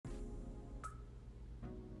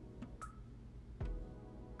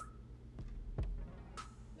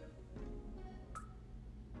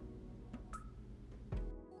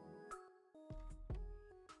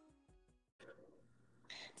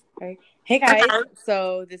Okay. Hey guys,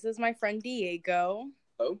 so this is my friend Diego.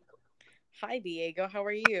 Oh, Hi Diego, how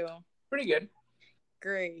are you? pretty good.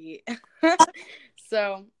 Great.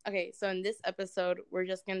 So in this episode, we're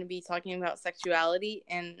just going to be talking about sexuality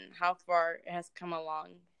and how far it has come along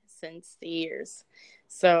since the years.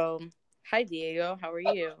 So, hi Diego, how are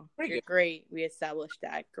you? Pretty You're good. great. We established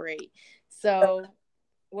that. Great. So,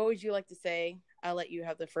 what would you like to say? I'll let you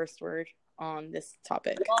have the first word on this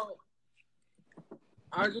topic. Well,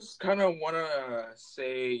 I just kind of want to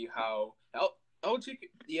say how the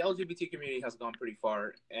LGBT community has gone pretty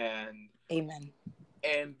far, Amen.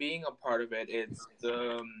 and being a part of it,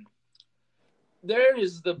 there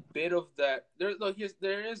is the bit of that there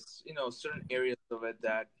is certain areas of it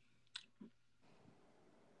that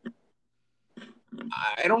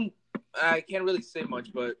I don't I can't really say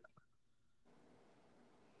much, but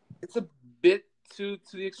it's a bit to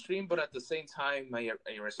the extreme. But at the same time, I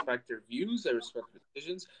respect their views. I respect their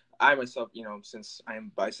decisions. I myself, since I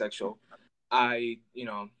am bisexual, I you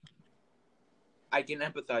know I can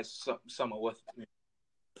empathize somewhat with.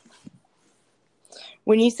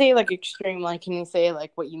 When you say like extreme, like can you say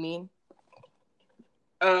like what you mean?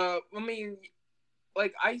 I mean,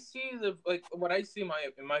 like I see what I see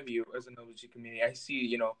in my view as an LGBT community. I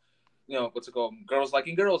see what's it called? Girls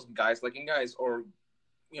liking girls, guys liking guys, or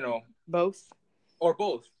Both. or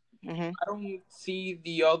both. Mm-hmm. I don't see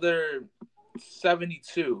the other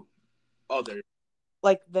 72 others.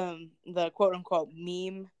 Like the quote unquote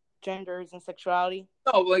meme genders and sexuality.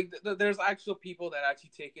 No, like there's actual people that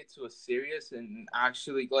actually take it to a serious and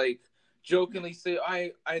actually like jokingly say,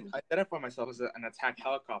 I identify myself as an attack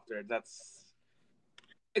helicopter.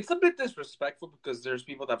 It's a bit disrespectful because there's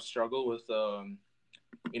people that struggle with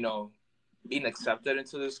you know being accepted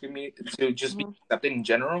into this community, to just be accepted in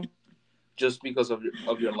general, just because of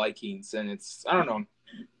your likings. And it's, I don't know,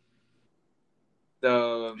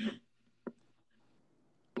 the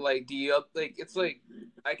it's like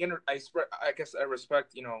I guess I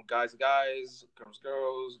respect guys guys,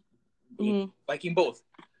 girls liking both,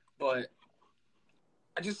 but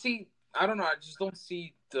I don't know, I just don't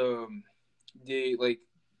see the like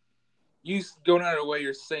you going out of the way.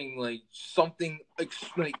 You're saying like something like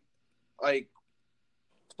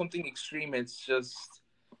something extreme. It's just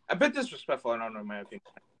a bit disrespectful. I don't know, in my opinion.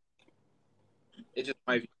 It's just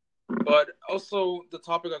my view. But also, the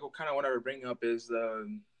topic I kind of wanted to bring up is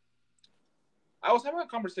I was having a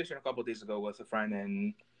conversation a couple of days ago with a friend,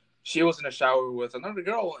 and she was in the shower with another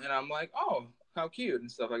girl, and I'm like, oh, how cute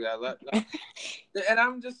and stuff like that. And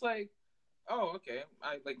I'm just like, oh, okay.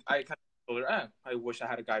 I kind of told her, I wish I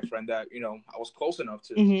had a guy friend that I was close enough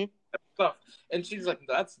to stuff. And she's like,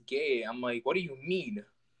 that's gay. I'm like, what do you mean?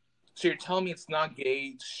 So you're telling me it's not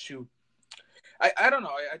gay to? I don't know.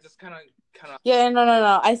 I just kind of. Yeah,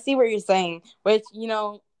 no. I see what you're saying. Which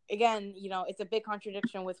again, it's a big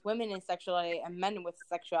contradiction with women in sexuality and men with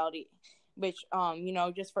sexuality. Which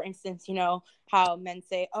just for instance, how men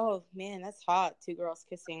say, "Oh man, that's hot, two girls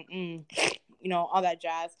kissing," all that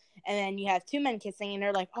jazz, and then you have two men kissing, and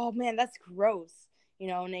they're like, "Oh man, that's gross."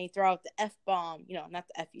 And they throw out the F bomb, not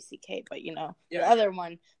the FUCK, but the other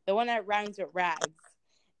one, the one that rhymes with rags.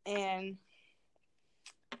 And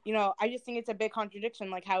I just think it's a big contradiction,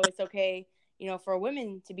 like how it's okay, for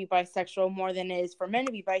women to be bisexual more than it is for men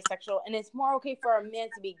to be bisexual, and it's more okay for a man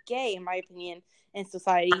to be gay, in my opinion, in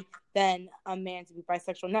society than a man to be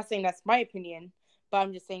bisexual. I'm not saying that's my opinion, but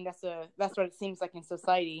I'm just saying that's what it seems like in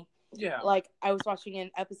society. Yeah. Like I was watching an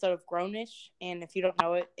episode of Grownish, and if you don't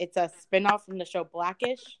know it, it's a spinoff from the show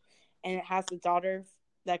Blackish, and it has a daughter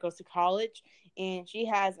that goes to college, and she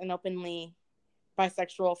has an openly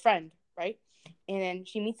bisexual friend, right? And then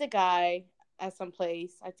she meets a guy at some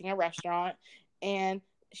place, I think a restaurant, and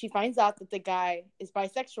she finds out that the guy is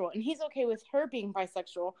bisexual, and he's okay with her being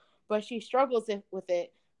bisexual, but she struggles with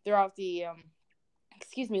it throughout the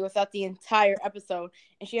without the entire episode,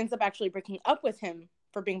 and she ends up actually breaking up with him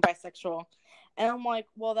for being bisexual. And I'm like,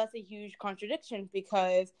 well, that's a huge contradiction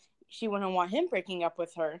because she wouldn't want him breaking up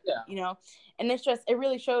with her, and it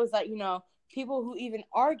really shows that people who even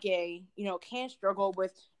are gay, can struggle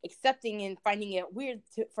with accepting and finding it weird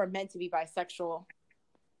for men to be bisexual.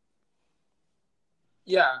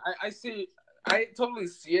 Yeah, I see. I totally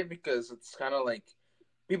see it because it's kind of like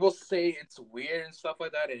people say it's weird and stuff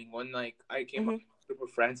like that. And when I came up with a group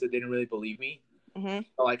of friends that didn't really believe me,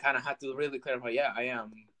 so I kind of had to really clarify. Yeah, I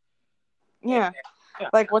am. Yeah.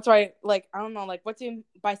 Like what's right? Like I don't know. Like what do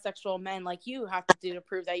bisexual men like you have to do to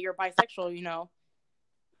prove that you're bisexual?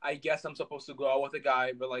 I guess I'm supposed to go out with a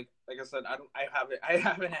guy, but like I said, I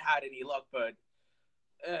haven't had any luck, but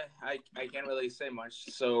I can't really say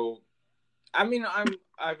much. So I mean,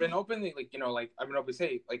 I've been openly like, I've been open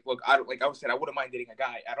say like, look, I was saying I wouldn't mind dating a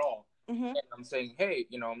guy at all. Mm-hmm. And I'm saying, hey,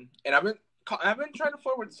 and I've been trying to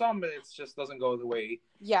flirt with some, but it just doesn't go the way.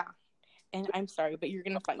 Yeah. And I'm sorry, but you're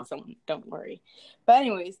gonna find someone. Don't worry. But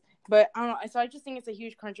anyways, I don't know. So I just think it's a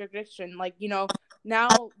huge contradiction. Like, now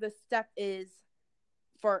the step is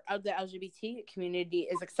for the LGBT community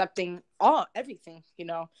is accepting everything.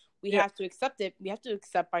 We have to accept it. We have to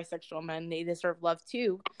accept bisexual men. They deserve love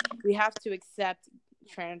too. We have to accept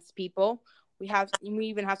trans people. We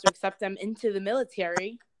even have to accept them into the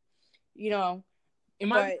military. But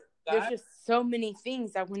there's just so many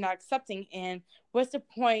things that we're not accepting. And what's the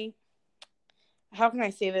point? How can I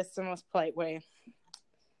say this the most polite way?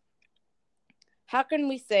 How can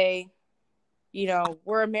we say,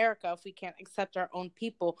 we're America if we can't accept our own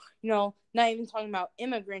people? Not even talking about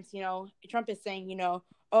immigrants. Trump is saying,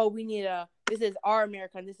 oh, this is our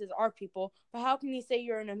America and this is our people. But how can you say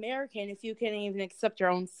you're an American if you can't even accept your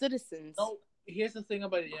own citizens? No, here's the thing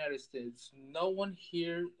about the United States. No one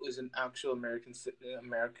here is an actual American.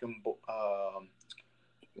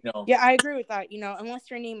 Yeah, I agree with that. Unless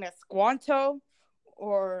your name is Squanto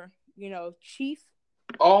or Chief.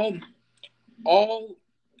 All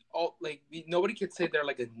like nobody could say they're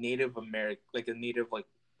like a Native American, like a native, like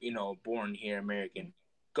born here American,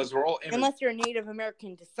 because we're all unless you're Native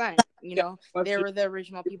American descent. They were the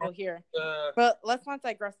original people here. But let's not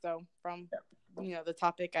digress though from the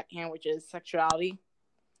topic at hand, which is sexuality.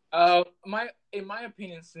 In my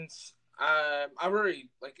opinion, since I already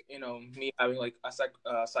me having like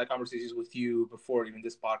side conversations with you before even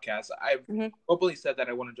this podcast, I've openly said that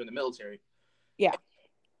I want to join the military. Yeah.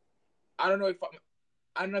 I don't know if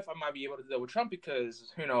I might be able to do that with Trump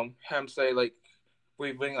because him say like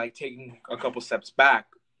we've been like taking a couple steps back,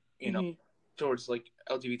 towards like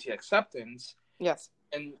LGBT acceptance. Yes.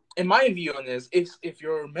 And in my view on this, if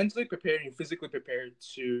you're mentally prepared and physically prepared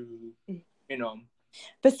to,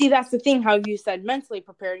 But see, that's the thing, how you said mentally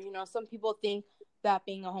prepared. Some people think that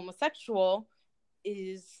being a homosexual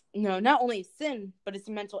is, not only a sin, but it's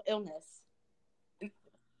a mental illness.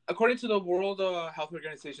 According to the World Health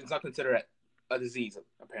Organization, it's not considered a disease,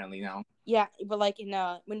 apparently, now. Yeah, but like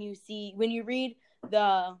when you read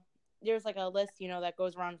there's like a list, that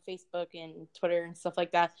goes around Facebook and Twitter and stuff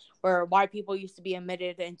like that, where why people used to be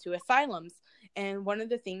admitted into asylums. And one of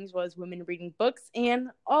the things was women reading books and,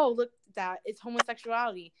 oh, look at that, it's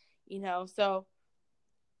homosexuality, so,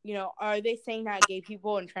 are they saying that gay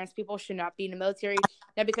people and trans people should not be in the military,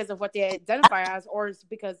 not because of what they identify as, or is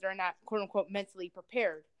because they're not, quote unquote, mentally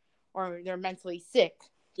prepared, or they're mentally sick,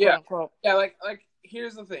 quote unquote? Yeah, like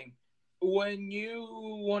here's the thing. When you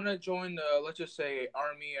want to join the, let's just say,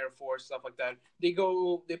 Army, Air Force, stuff like that, they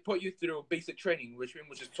put you through basic training, which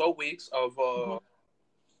is 12 weeks of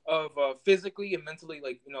physically and mentally,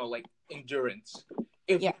 like endurance.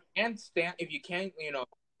 If you can't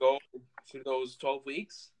go through those 12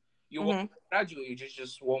 weeks, you won't graduate. You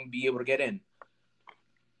just won't be able to get in.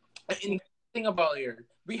 And the thing about here,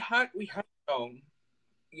 we had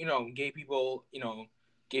gay people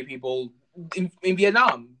in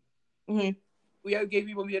Vietnam. Mm-hmm. We have gay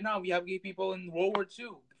people in Vietnam. We have gay people in World War II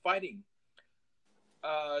fighting.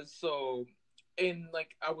 So, and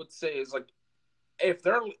like I would say is like, if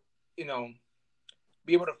they're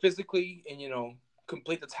be able to physically and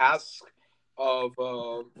complete the task of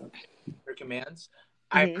their commands,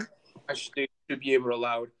 I should be able to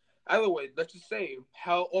allow it. Either way, let's just say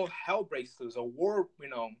hell breaks loose, a war,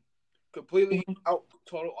 completely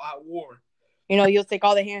total war. You'll take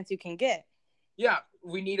all the hands you can get. Yeah,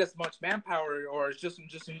 we need as much manpower, or just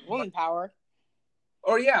woman power.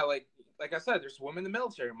 Or yeah, like I said, there's women in the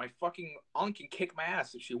military. My fucking aunt can kick my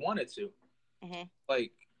ass if she wanted to. Mm-hmm.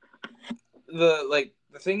 Like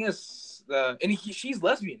the thing is, she's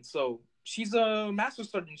lesbian, so she's a master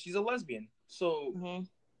sergeant. She's a lesbian, so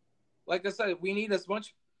like I said, we need as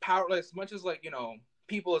much power, as much as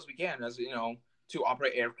people as we can, as to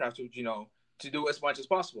operate aircraft, to do as much as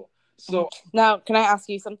possible. So now, can I ask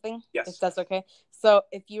you something? Yes. If that's okay. So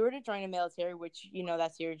if you were to join a military, which,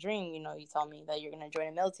 that's your dream, you tell me that you're going to join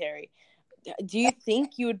a military, do you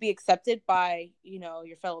think you would be accepted by,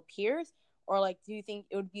 your fellow peers? Or like, do you think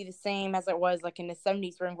it would be the same as it was like in the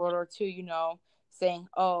 70s during World War II, saying,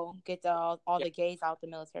 oh, get all the gays out the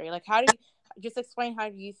military? Like, how do you, just explain, how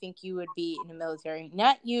do you think you would be in the military?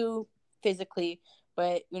 Not you physically,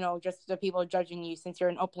 but, just the people judging you since you're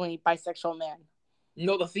an openly bisexual man.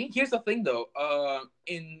 No, here's the thing though.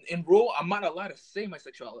 In rule, I'm not allowed to say my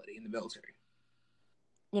sexuality in the military.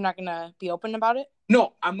 You're not gonna be open about it?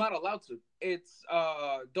 No, I'm not allowed to. It's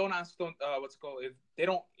don't ask, what's it called? If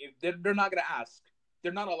they're not gonna ask,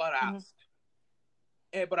 they're not allowed to ask.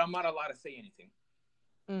 but I'm not allowed to say anything.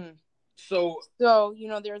 Mm. So,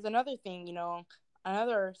 there's another thing,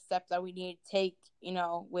 another step that we need to take,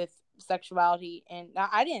 with sexuality. And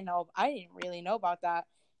I didn't really know about that,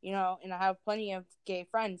 and I have plenty of gay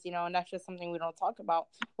friends, and that's just something we don't talk about.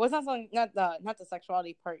 Well, it's not something, not the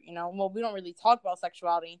sexuality part, well, we don't really talk about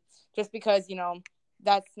sexuality just because,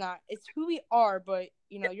 that's not, it's who we are, but,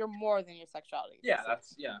 you're more than your sexuality. Yeah,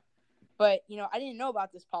 that's, yeah. But, I didn't know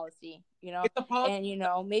about this policy, It's a policy.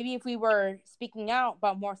 and, maybe if we were speaking out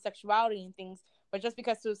about more sexuality and things, but just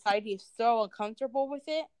because society is so uncomfortable with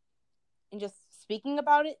it and just speaking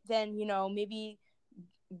about it, then, maybe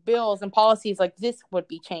bills and policies like this would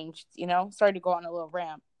be changed, Sorry to go on a little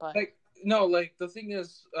rant, but. The thing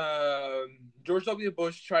is, George W.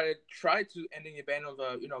 Bush tried to ending the ban of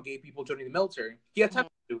gay people joining the military. He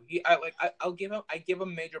attempted to. I'll give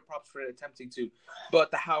him major props for attempting to,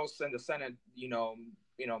 but the House and the Senate,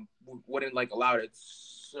 wouldn't allow it.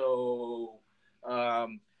 So,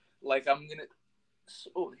 I'm gonna.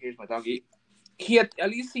 Oh, here's my doggy.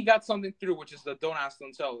 At least he got something through, which is the don't ask,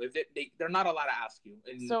 don't tell. If they're not allowed to ask you.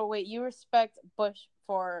 So wait, you respect Bush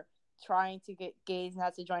for trying to get gays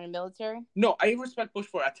not to join the military? No, I respect Bush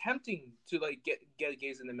for attempting to get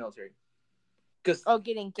gays in the military.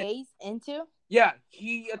 Getting gays into? Yeah,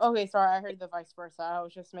 Okay, sorry, I heard the vice versa. I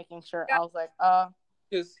was just making sure. Yeah. I was like,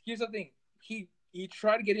 Because here's the thing, he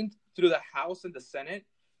tried getting through the House and the Senate,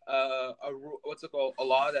 a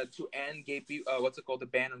law that to end gay people, the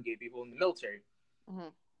ban on gay people in the military. Mm-hmm.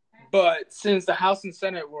 But since the House and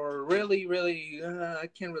Senate were really, really, I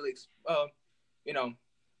can't really,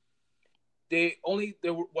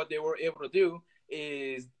 what they were able to do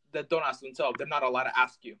is the don't ask don't tell. They're not allowed to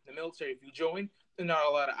ask you. The military, if you join, they're not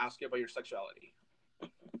allowed to ask you about your sexuality.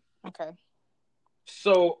 Okay.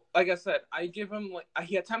 So, like I said, I give him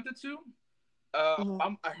he attempted to. I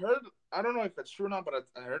don't know if it's true or not, but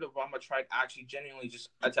I heard Obama tried actually genuinely just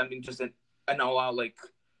attempting just an allow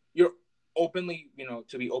you're openly,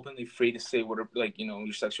 to be openly free to say whatever,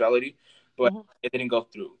 your sexuality, but it didn't go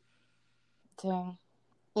through. Dang.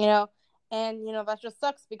 And, that just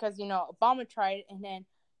sucks because, Obama tried and then,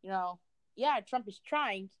 Trump is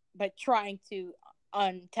trying to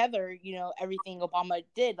untether, everything Obama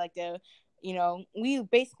did. We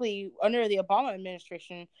basically, under the Obama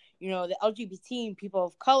administration, the LGBT and people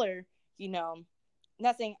of color,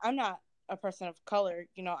 not saying I'm not a person of color,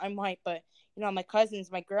 I'm white, but, my cousins,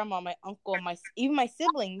 my grandma, my uncle, even my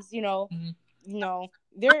siblings, they're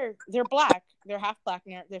black. They're half black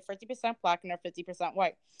and they're 50% black and they're 50%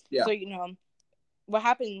 white. Yeah. So, what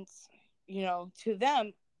happens, to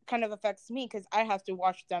them kind of affects me because I have to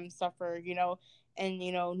watch them suffer, and,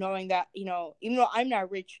 knowing that, even though I'm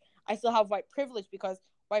not rich, I still have white privilege because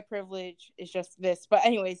white privilege is just this. But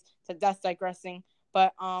anyways, so that's digressing.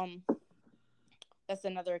 But, that's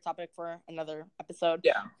another topic for another episode.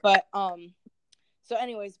 Yeah. But, so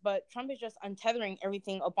anyways, but Trump is just untethering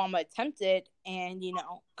everything Obama attempted and,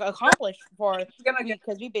 accomplished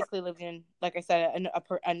because we basically lived in, like I said,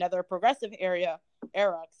 another progressive era,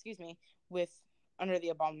 with under the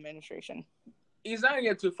Obama administration. He's not going to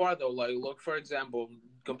get too far, though. Look, for example,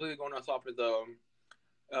 completely going off topic, the,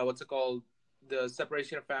 the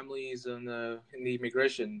separation of families and the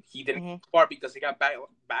immigration. He didn't get far because he got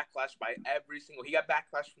backlash by he got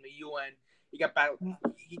backlash from the UN.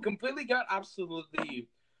 He completely got absolutely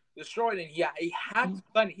destroyed, and he had to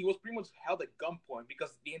sign it. He was pretty much held at gunpoint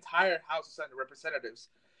because the entire House of Senate Representatives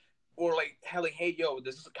were telling, "Hey, yo,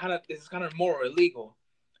 this is kind of more illegal."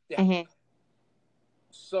 Yeah. Mm-hmm.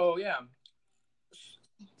 So yeah.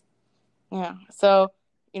 Yeah. So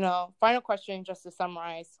final question, just to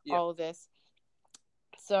summarize all of this.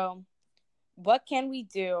 So, what can we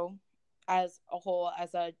do as a whole,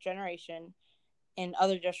 as a generation? And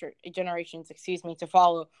other generations, to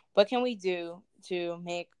follow, what can we do to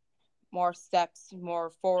make more steps, more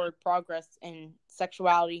forward progress in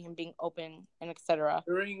sexuality and being open and etc.?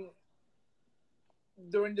 During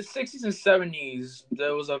the 60s and 70s,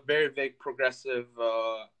 there was a very big progressive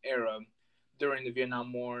era during the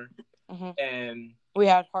Vietnam War. Mm-hmm. And we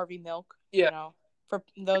had Harvey Milk. Yeah. For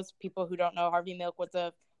those people who don't know, Harvey Milk was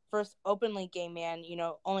the first openly gay man,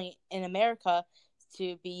 only in America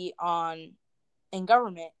to be in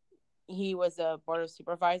government. He was a board of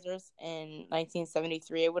supervisors in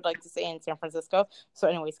 1973, I would like to say, in San Francisco. So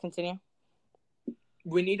anyways, continue.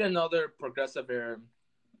 We need another progressive era,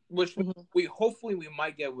 which we hopefully we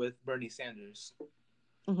might get with Bernie Sanders.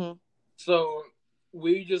 Mm-hmm. So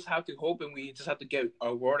we just have to hope, and we just have to get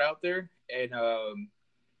our word out there, and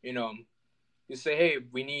you say, hey,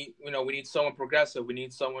 we need someone progressive. We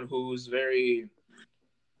need someone who's very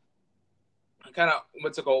kind of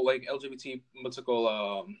what's it called, like LGBT, what's it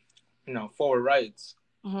called, forward rights.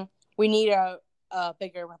 Mm-hmm. We need a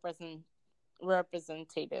bigger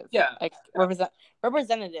representative. Yeah, like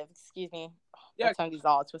representative. Excuse me. yeah. My tongue is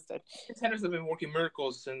all twisted. Sanders have been working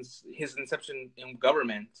miracles since his inception in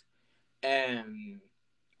government, and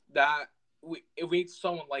that we need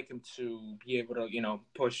someone like him to be able to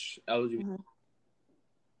push LGBT,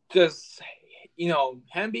 because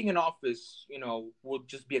him being in office would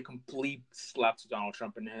just be a complete slap to Donald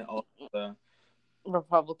Trump and all the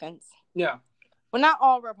Republicans. yeah. Well, not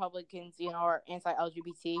all Republicans, are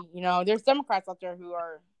anti-LGBT. There's Democrats out there who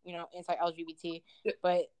are, anti-LGBT, Yeah.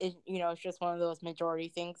 but it's just one of those majority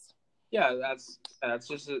things. Yeah, that's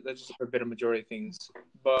just a bit of majority things,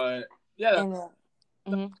 but yeah.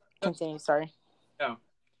 Continue. Sorry. Yeah.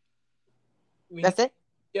 That's it.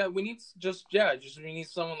 Yeah, we need we need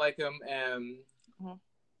someone like him, and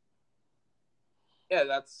yeah,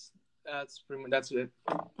 that's pretty much that's it.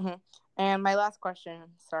 And my last question,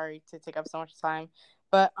 sorry to take up so much time,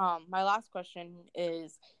 but my last question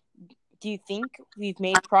is, do you think we've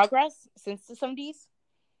made progress since the 70s?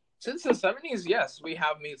 Since the 70s, yes, we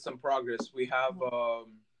have made some progress. We have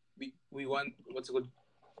we won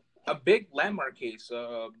a big landmark case,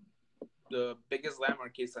 the biggest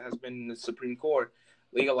landmark case that has been in the Supreme Court,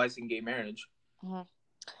 legalizing gay marriage.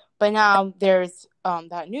 But now there's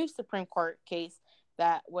that new Supreme Court case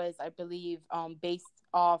that was, I believe, based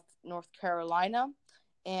off North Carolina,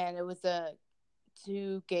 and it was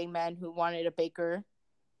two gay men who wanted a baker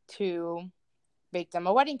to bake them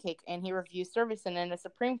a wedding cake, and he refused service, and then the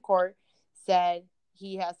Supreme Court said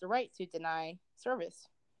he has the right to deny service.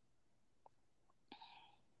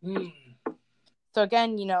 So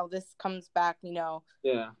again, this comes back, the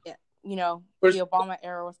Obama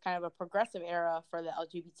era was kind of a progressive era for the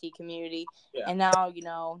LGBT community. Yeah. And now,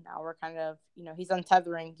 now we're kind of, he's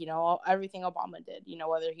untethering, everything Obama did,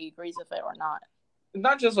 whether he agrees with it or not.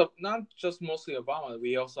 Not just mostly Obama.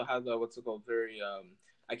 We also had very,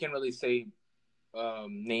 I can't really say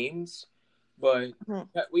names, but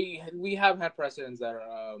we have had presidents that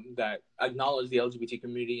are that acknowledge the LGBT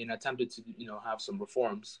community and attempted to, have some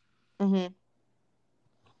reforms.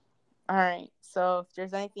 All right. So if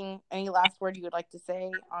there's any last word you would like to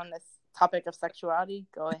say on this topic of sexuality,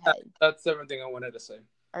 go ahead. That's everything I wanted to say.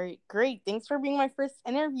 All right. Great. Thanks for being my first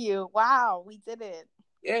interview. Wow. We did it.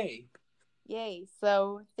 Yay.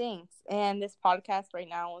 So thanks. And this podcast right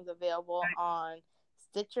now is available on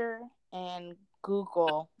Stitcher and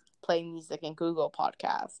Google Play Music and Google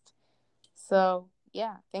Podcast. So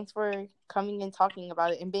yeah, thanks for coming and talking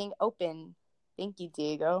about it and being open. Thank you,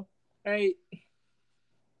 Diego. All right.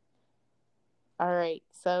 All right,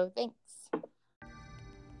 so thanks.